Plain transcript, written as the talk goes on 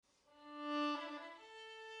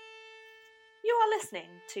listening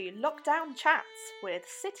to Lockdown Chats with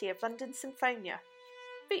City of London Symphonia,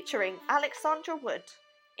 featuring Alexandra Wood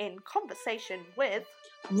in conversation with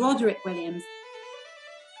Roderick Williams.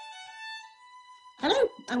 Hello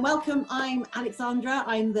and welcome. I'm Alexandra.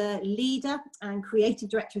 I'm the leader and creative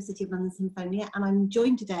director of City of London Symphonia, and I'm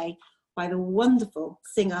joined today by the wonderful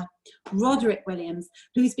singer Roderick Williams,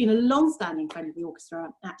 who's been a long-standing friend of the orchestra,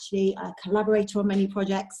 actually a collaborator on many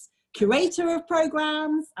projects, curator of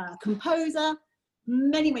programmes, composer,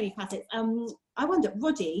 many facets. I wonder,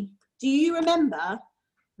 Roddy, do you remember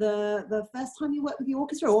the first time you worked with the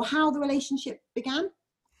orchestra, or how the relationship began?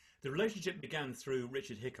 The relationship began through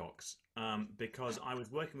Richard Hickox, because I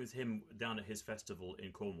was working with him down at his festival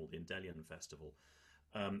in Cornwall, the Endellion Festival.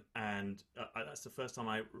 And that's the first time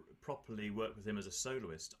I properly worked with him as a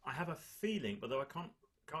soloist. I have a feeling, although I can't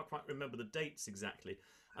quite remember the dates exactly,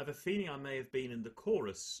 I have a feeling I may have been in the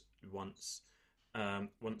chorus once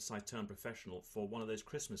I turned professional for one of those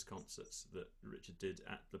Christmas concerts that Richard did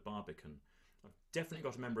at the Barbican. I've definitely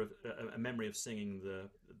got a memory of singing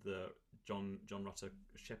the John Rutter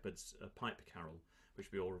Shepherd's Pipe Carol,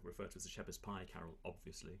 which we all refer to as the Shepherd's Pie Carol,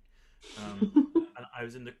 obviously. And I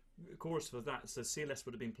was in the chorus for that, so CLS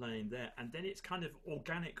would have been playing there, and then it's kind of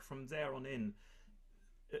organic from there on in.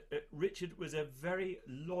 Richard was a very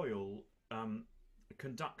loyal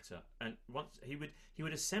conductor, and once he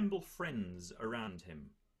would assemble friends around him,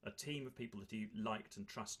 a team of people that he liked and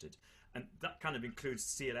trusted, and that kind of includes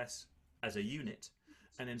CLS as a unit,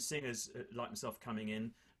 and then singers like myself coming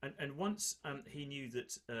in. And once he knew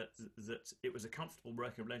that it was a comfortable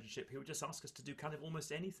working relationship, he would just ask us to do kind of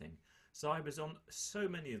almost anything. So I was on so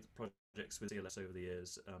many of the projects with CLS over the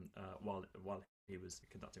years, while he was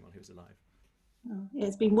conducting, while he was alive. Oh, yeah,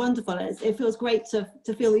 it's been wonderful. It feels great to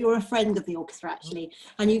feel that you're a friend of the orchestra, actually.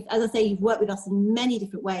 And you've, as I say, you've worked with us in many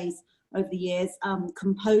different ways over the years,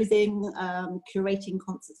 composing, curating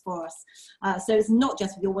concerts for us. So it's not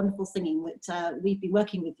just with your wonderful singing that we've been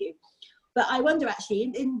working with you. But I wonder,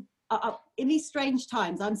 actually, in these strange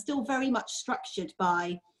times, I'm still very much structured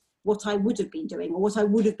by what I would have been doing, or what I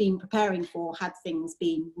would have been preparing for had things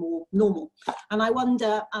been more normal. And I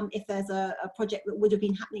wonder if there's a project that would have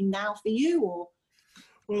been happening now for you, or...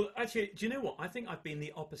 Well, actually, do you know what? I think I've been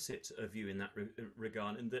the opposite of you in that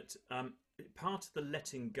regard, in that part of the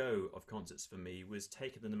letting go of concerts for me was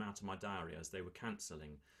taking them out of my diary as they were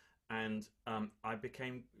cancelling. And I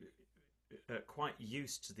became quite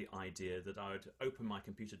used to the idea that I would open my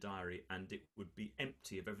computer diary and it would be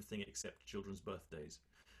empty of everything except children's birthdays.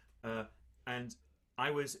 And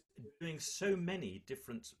I was doing so many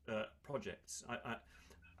different projects.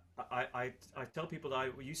 I tell people that I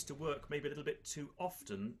used to work maybe a little bit too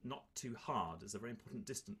often, not too hard. There's a very important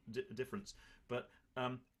difference. But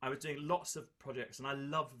I was doing lots of projects, and I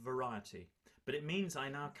love variety. But it means I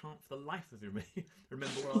now can't, for the life of me,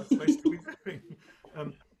 remember what I was supposed to be doing.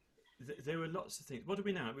 There were lots of things. What are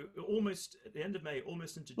we now? We're almost at the end of May,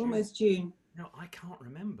 almost into June. Almost June. No, I can't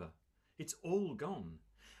remember. It's all gone.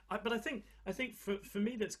 But I think for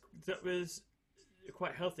me that was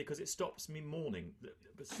quite healthy, because it stops me mourning.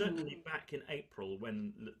 But certainly back in April,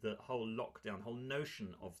 when the whole lockdown, whole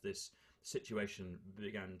notion of this situation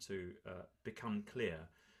began to become clear,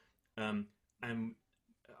 and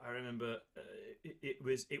I remember it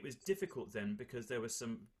was difficult then, because there were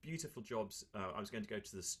some beautiful jobs. I was going to go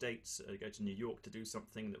to the States, go to New York to do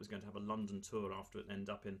something that was going to have a London tour after it, and end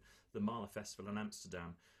up in the Mahler Festival in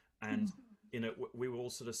Amsterdam, and we were all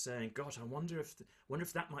sort of saying, "God, I wonder if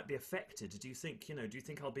that might be affected. Do you think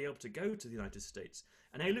I'll be able to go to the United States?"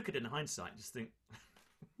 And I look at it in hindsight, just think,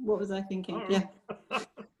 what was I thinking? Oh, yeah.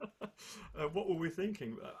 What were we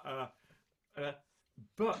thinking?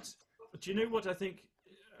 But do you know what I think?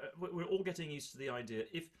 We're all getting used to the idea.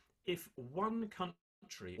 If one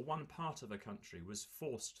country, or one part of a country, was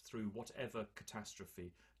forced through whatever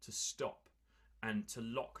catastrophe to stop and to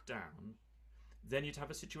lock down, then you'd have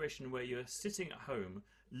a situation where you're sitting at home,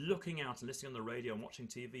 looking out and listening on the radio and watching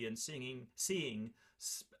TV and seeing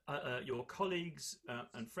your colleagues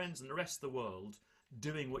and friends and the rest of the world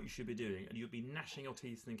doing what you should be doing, and you'd be gnashing your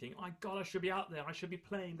teeth thinking, "My God, I should be out there, I should be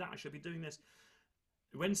playing that, I should be doing this."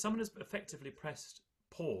 When someone has effectively pressed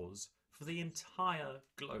pause for the entire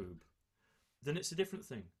globe, then it's a different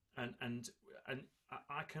thing, and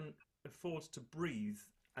I can afford to breathe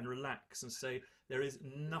and relax and say, there is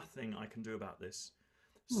nothing I can do about this,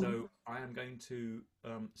 so I am going to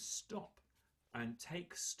stop and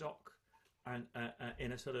take stock, and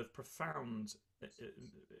in a sort of profound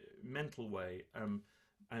mental way,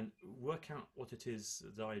 and work out what it is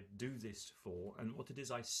that I do this for, and what it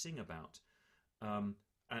is I sing about,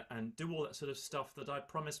 and do all that sort of stuff that I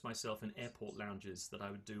promised myself in airport lounges that I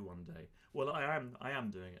would do one day. Well, I am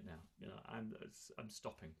doing it now. You know, I'm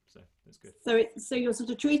stopping, so it's good. So you're sort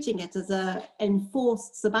of treating it as a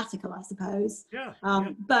enforced sabbatical, I suppose. Yeah.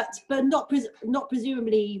 But not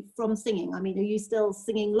presumably from singing. I mean, are you still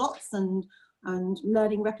singing lots and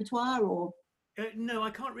learning repertoire, or? No, I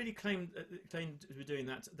can't really claim to be doing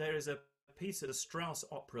that. There is a piece at a Strauss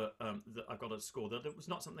opera that I've got to score. That it was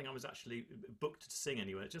not something I was actually booked to sing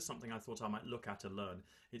anyway. It's just something I thought I might look at and learn.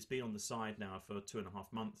 It's been on the side now for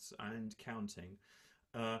 2.5 months and counting.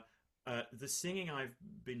 The singing I've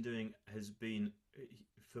been doing has been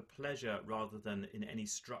for pleasure rather than in any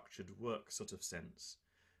structured work sort of sense.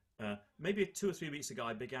 Maybe 2 or 3 weeks ago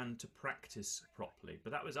I began to practice properly,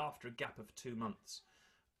 but that was after a gap of 2 months.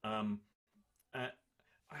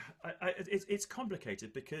 It's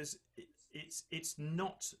complicated because it's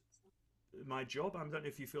not my job. I don't know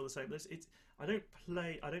if you feel the same. I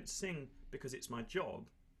don't sing because it's my job.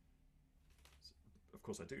 Of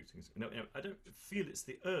course, I do things. No, I don't feel it's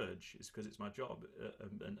the urge. It's because it's my job,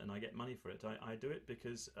 and I get money for it. I do it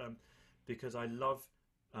because I love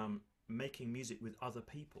making music with other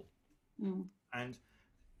people. And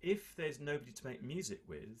if there's nobody to make music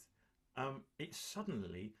with, it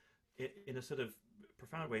suddenly, in a sort of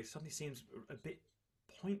profound way, suddenly seems a bit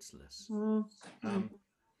pointless.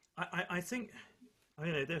 I think,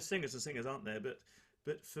 you know, there's singers and singers, aren't there?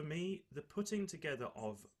 But for me, the putting together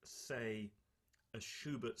of, say, a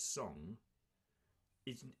Schubert song,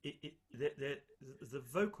 the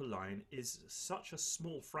vocal line is such a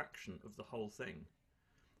small fraction of the whole thing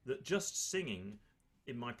that just singing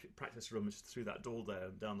in my practice room through that door there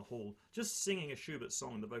and down the hall, just singing a Schubert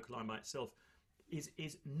song, the vocal line by itself,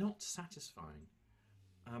 is not satisfying.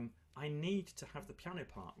 I need to have the piano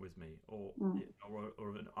part with me, or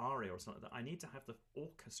an aria or something. I need to have the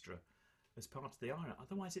orchestra as part of the aria.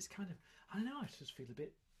 Otherwise, it's kind of, I don't know. I just feel a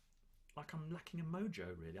bit like I'm lacking a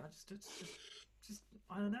mojo. Really, just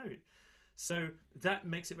I don't know. So that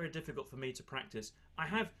makes it very difficult for me to practice. I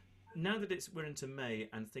have, now that we're into May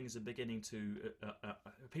and things are beginning to,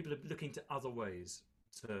 people are looking to other ways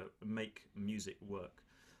to make music work.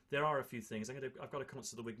 There are a few things. I've got a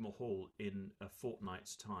concert at the Wigmore Hall in a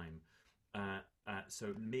fortnight's time.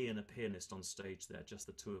 So me and a pianist on stage there, just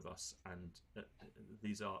the two of us, and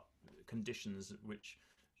these are conditions which,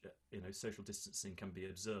 you know, social distancing can be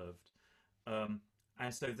observed. And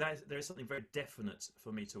so there is something very definite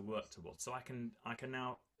for me to work towards. So I can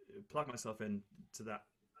now plug myself into that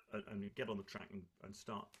and get on the track and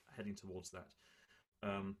start heading towards that.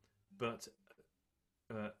 But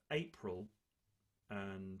April,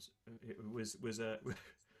 and it was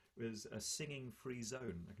a singing-free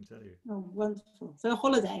zone, I can tell you. Oh, wonderful! So a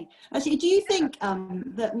holiday. Actually, do you think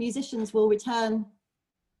that musicians will return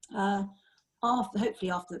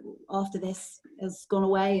hopefully after this has gone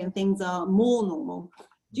away and things are more normal?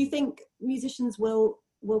 Do you think musicians will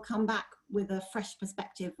come back with a fresh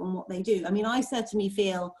perspective on what they do? I mean, I certainly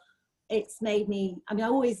feel it's made me. I mean, I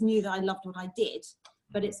always knew that I loved what I did,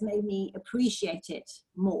 but it's made me appreciate it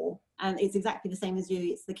more. And it's exactly the same as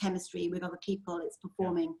you. It's the chemistry with other people. It's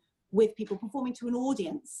performing with people, performing to an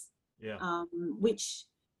audience, which,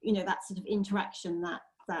 you know, that sort of interaction, that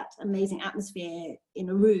amazing atmosphere in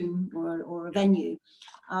a room or a venue.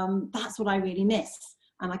 That's what I really miss.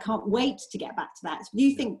 And I can't wait to get back to that. Do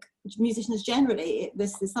you think musicians generally,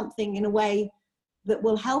 this is something in a way that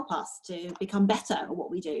will help us to become better at what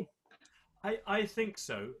we do? I think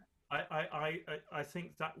so. I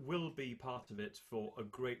think that will be part of it for a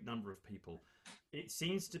great number of people. It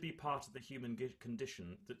seems to be part of the human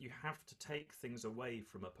condition that you have to take things away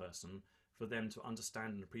from a person for them to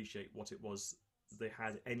understand and appreciate what it was they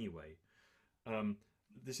had anyway.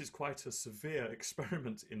 This is quite a severe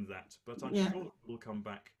experiment in that, but I'm sure it will come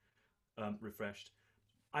back refreshed.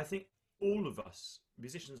 I think all of us,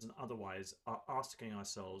 musicians and otherwise, are asking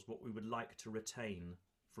ourselves what we would like to retain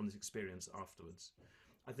from this experience afterwards.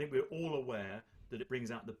 I think we're all aware that it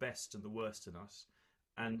brings out the best and the worst in us,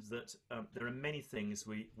 and that there are many things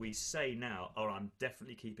we say now, oh, I'm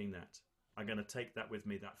definitely keeping that. I'm going to take that with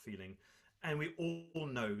me, that feeling. And we all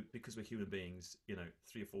know, because we're human beings, you know,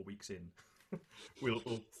 3 or 4 weeks in, we'll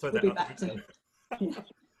throw that out.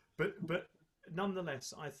 But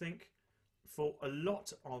nonetheless, I think for a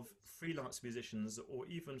lot of freelance musicians or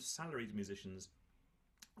even salaried musicians,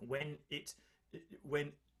 when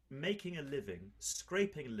making a living,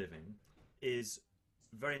 scraping a living, is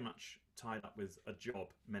very much tied up with a job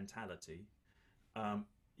mentality,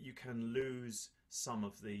 you can lose some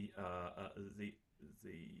of the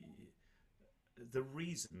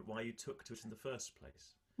reason why you took to it in the first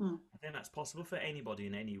place. I think that's possible for anybody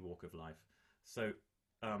in any walk of life. So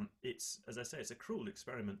it's, as I say, it's a cruel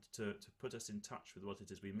experiment to put us in touch with what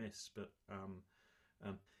it is we miss. But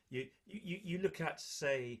you look at,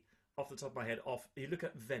 say, off the top of my head, you look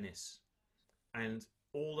at Venice, and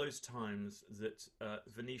all those times that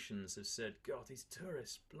Venetians have said, "God, these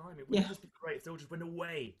tourists, blimey, wouldn't it just be great if they all just went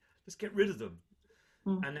away? Let's get rid of them."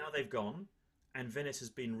 And now they've gone, and Venice has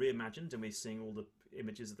been reimagined, and we're seeing all the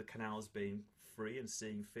images of the canals being free and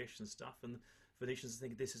seeing fish and stuff, and Venetians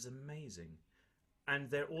think this is amazing. And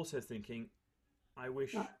they're also thinking, I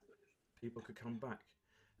wish people could come back.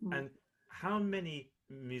 And how many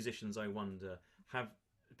musicians, I wonder, have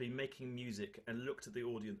been making music and looked at the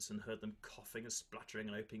audience and heard them coughing and spluttering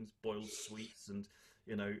and opening boiled sweets and,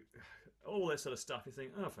 you know, all that sort of stuff. You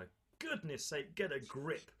think, oh, for goodness sake, get a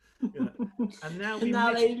grip. You know? And now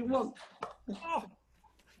they want. Oh,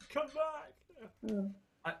 come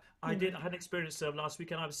back! I had an experience last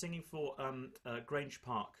weekend. I was singing for Grange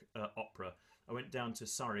Park Opera. I went down to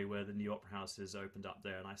Surrey, where the new opera house has opened up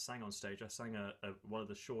there, and I sang on stage. I sang one of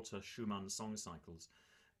the shorter Schumann song cycles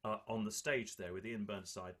on the stage there, with Ian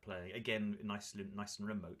Burnside playing again, nice and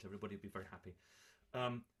remote. Everybody would be very happy,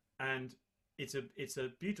 and it's a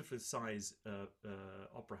beautiful size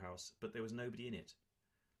opera house, but there was nobody in it.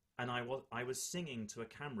 And I was singing to a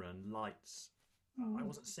camera and lights. I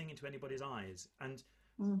wasn't singing to anybody's eyes. And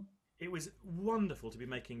it was wonderful to be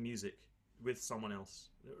making music with someone else.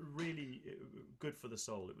 Really good for the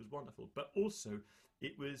soul. It was wonderful. But also,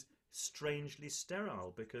 it was strangely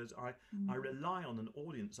sterile, because I rely on an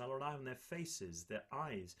audience. I rely on their faces, their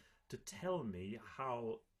eyes, to tell me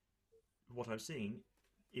how what I'm seeing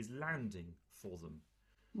is landing for them.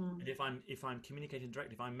 And if I'm communicating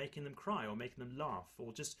directly, if I'm making them cry or making them laugh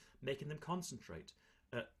or just making them concentrate,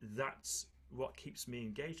 that's what keeps me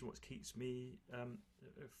engaged and what keeps me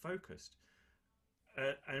focused.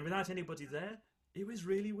 And without anybody there, it was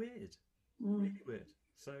really weird, really weird.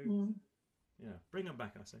 So yeah, bring them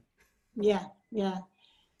back, I say. Yeah.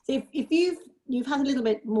 So if you've had a little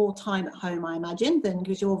bit more time at home, I imagine, then,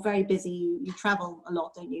 because you're very busy, you travel a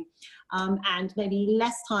lot, don't you? And maybe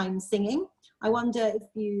less time singing. I wonder if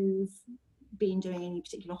you've been doing any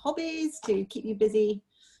particular hobbies to keep you busy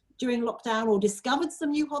during lockdown, or discovered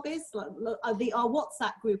some new hobbies. Like our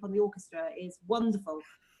WhatsApp group on the orchestra is wonderful,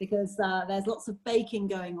 because there's lots of baking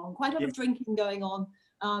going on, quite a lot of drinking going on.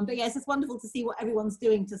 But yeah, it's just wonderful to see what everyone's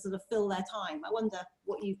doing to sort of fill their time. I wonder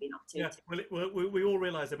what you've been up to. Yeah, well, we all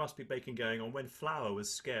realise there must be baking going on when flour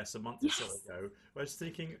was scarce a month or so ago. I was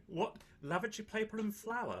thinking, what, lavatory paper and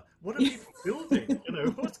flour? What are people building? You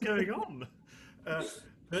know, what's going on?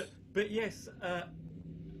 But yes,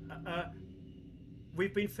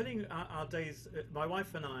 we've been filling our days. My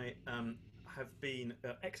wife and I have been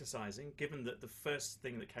exercising, given that the first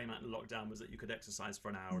thing that came out in lockdown was that you could exercise for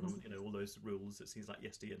an hour, and you know, all those rules. It seems like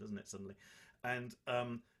yesteryear, doesn't it, suddenly? And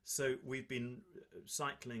so we've been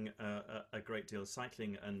cycling a great deal,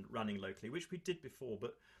 cycling and running locally, which we did before,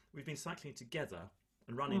 but we've been cycling together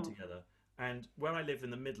and running together. And where I live in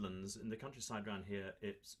the Midlands, in the countryside around here,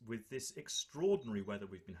 it's with this extraordinary weather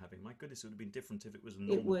we've been having. My goodness, it would have been different if it was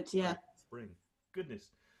normal spring. Goodness.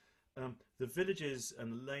 The villages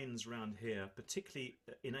and the lanes around here, particularly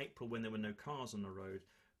in April when there were no cars on the road,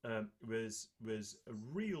 was a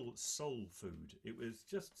real soul food. It was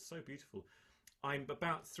just so beautiful. I'm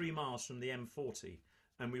about 3 miles from the M40,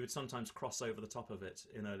 and we would sometimes cross over the top of it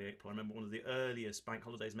in early April. I remember one of the earliest bank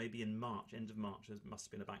holidays, maybe in March, end of March. There must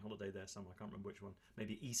have been a bank holiday there somewhere. I can't remember which one.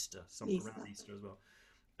 Maybe Easter, something around Easter as well.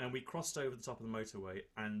 And we crossed over the top of the motorway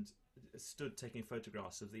and stood taking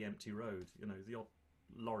photographs of the empty road. You know, the odd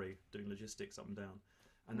lorry doing logistics up and down,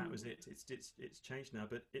 and that was it. It's changed now,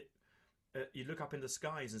 but you look up in the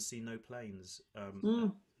skies and see no planes,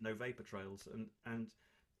 no vapor trails, and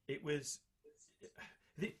it was.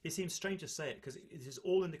 It seems strange to say it, because it is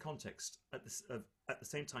all in the context at the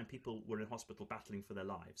same time people were in hospital battling for their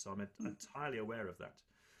lives. So I'm entirely aware of that.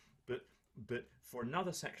 But for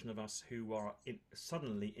another section of us who are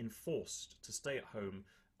suddenly enforced to stay at home,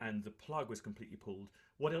 and the plug was completely pulled,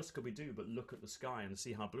 what else could we do but look at the sky and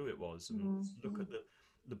see how blue it was, and look at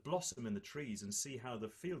the blossom in the trees and see how the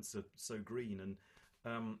fields are so green,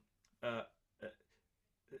 and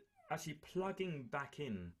actually plugging back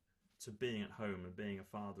in to being at home and being a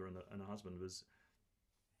father and a husband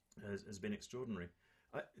has been extraordinary.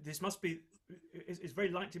 This must be, it's very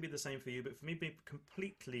likely to be the same for you, but for me, being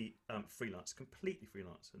completely freelance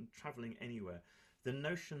and traveling anywhere, the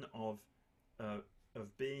notion of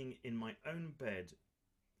being in my own bed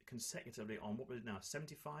consecutively on, what was it now,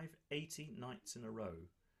 75, 80 nights in a row.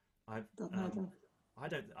 I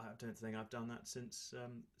don't think I've done that since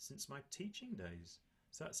my teaching days.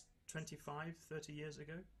 So that's 25, 30 years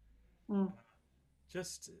ago.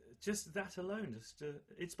 just that alone,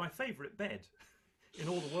 it's my favourite bed in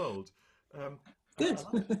all the world. Good.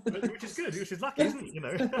 I love it. Which is good, which is lucky, isn't it? You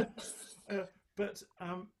know,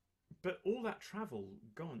 but all that travel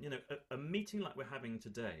gone. You know, a meeting like we're having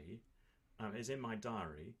today is in my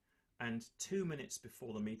diary, and 2 minutes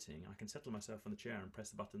before the meeting, I can settle myself on the chair and press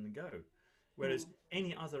the button and go. Whereas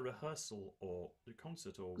any other rehearsal or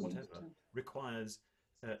concert or whatever requires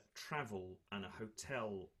travel and a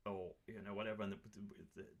hotel or whatever, and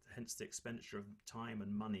hence the expenditure of time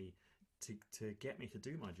and money to get me to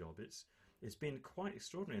do my job. It's been quite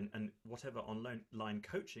extraordinary, and whatever online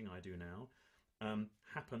coaching I do now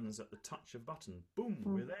happens at the touch of a button. Boom,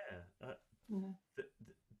 we're there.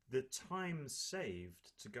 The time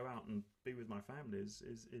saved to go out and be with my family is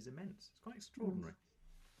immense. It's quite extraordinary.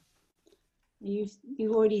 You've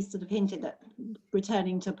already sort of hinted at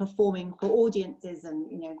returning to performing for audiences and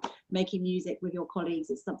making music with your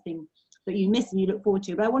colleagues is something that you miss and you look forward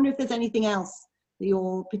to. But I wonder if there's anything else that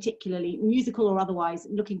you're particularly, musical or otherwise,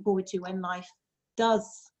 looking forward to when life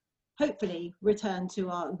does hopefully return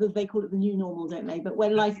to they call it the new normal, don't they? But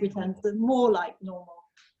when life returns to more like normal.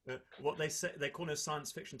 What they call in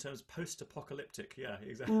science fiction terms post-apocalyptic. Yeah,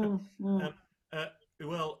 exactly.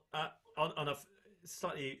 Well, on a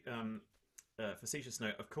slightly facetious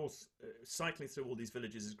note, of course, cycling through all these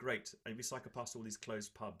villages is great, and we cycle past all these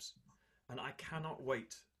closed pubs, and I cannot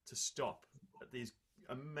wait to stop at these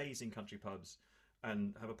amazing country pubs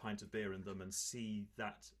and have a pint of beer in them and see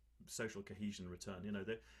that social cohesion return. You know,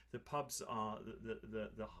 the pubs are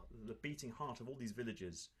the beating heart of all these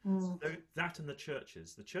villages. So that and the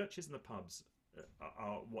churches and the pubs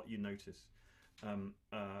are what you notice, and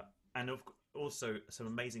also some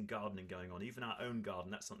amazing gardening going on. Even our own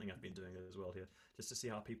garden, that's something I've been doing as well here, just to see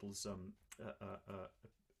how people's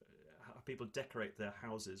how people decorate their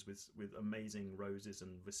houses with amazing roses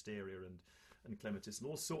and wisteria and clematis and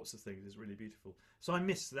all sorts of things is really beautiful. So I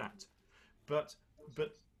miss that, but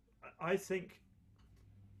I think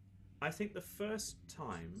the first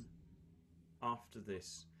time after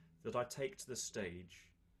this that I take to the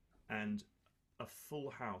stage and a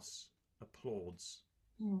full house applauds,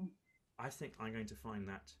 I think I'm going to find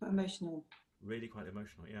that emotional, really quite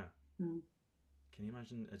emotional. Yeah. Can you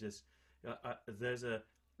imagine? There's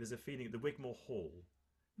a feeling. The Wigmore Hall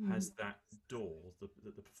has that door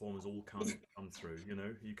that the performers all come through. You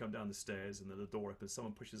know, you come down the stairs and then the door opens.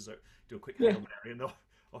 Someone pushes it, do a quick Hail Mary, and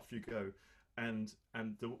off you go. And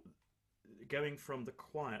the going from the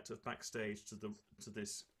quiet of backstage to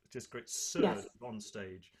this just great surge on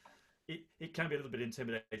stage, it can be a little bit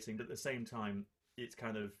intimidating, but at the same time, it's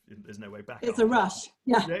kind of, there's no way back. It's a rush.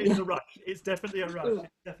 It's a rush. It's definitely a rush.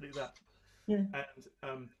 It's definitely that.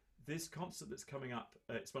 And this concert that's coming up,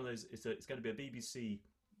 it's one of those. It's going to be a BBC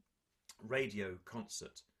radio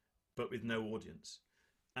concert, but with no audience.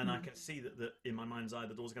 And I can see that in my mind's eye,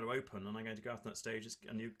 the door's going to open, and I'm going to go out on that stage,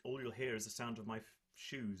 and all you'll hear is the sound of my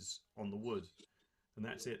shoes on the wood, and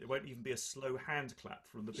that's it. It won't even be a slow hand clap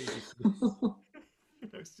from the BBC.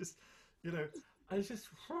 It's just, it's just.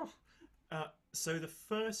 So the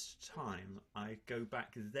first time I go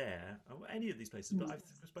back there, or any of these places, but I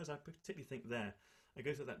suppose I particularly think there, I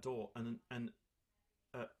go through that door and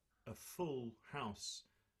a full house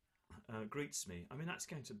greets me. I mean, that's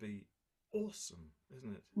going to be awesome,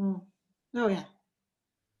 isn't it? Oh yeah.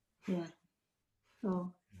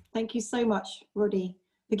 Oh, thank you so much, Roddy,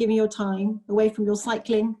 for giving your time away from your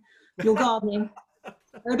cycling, your gardening,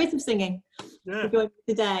 and a bit of singing. For joining me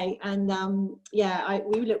today, and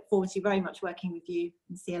we look forward to very much working with you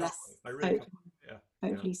in CLS.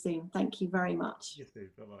 Hopefully soon. Thank you very much. You too.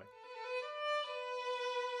 Bye bye.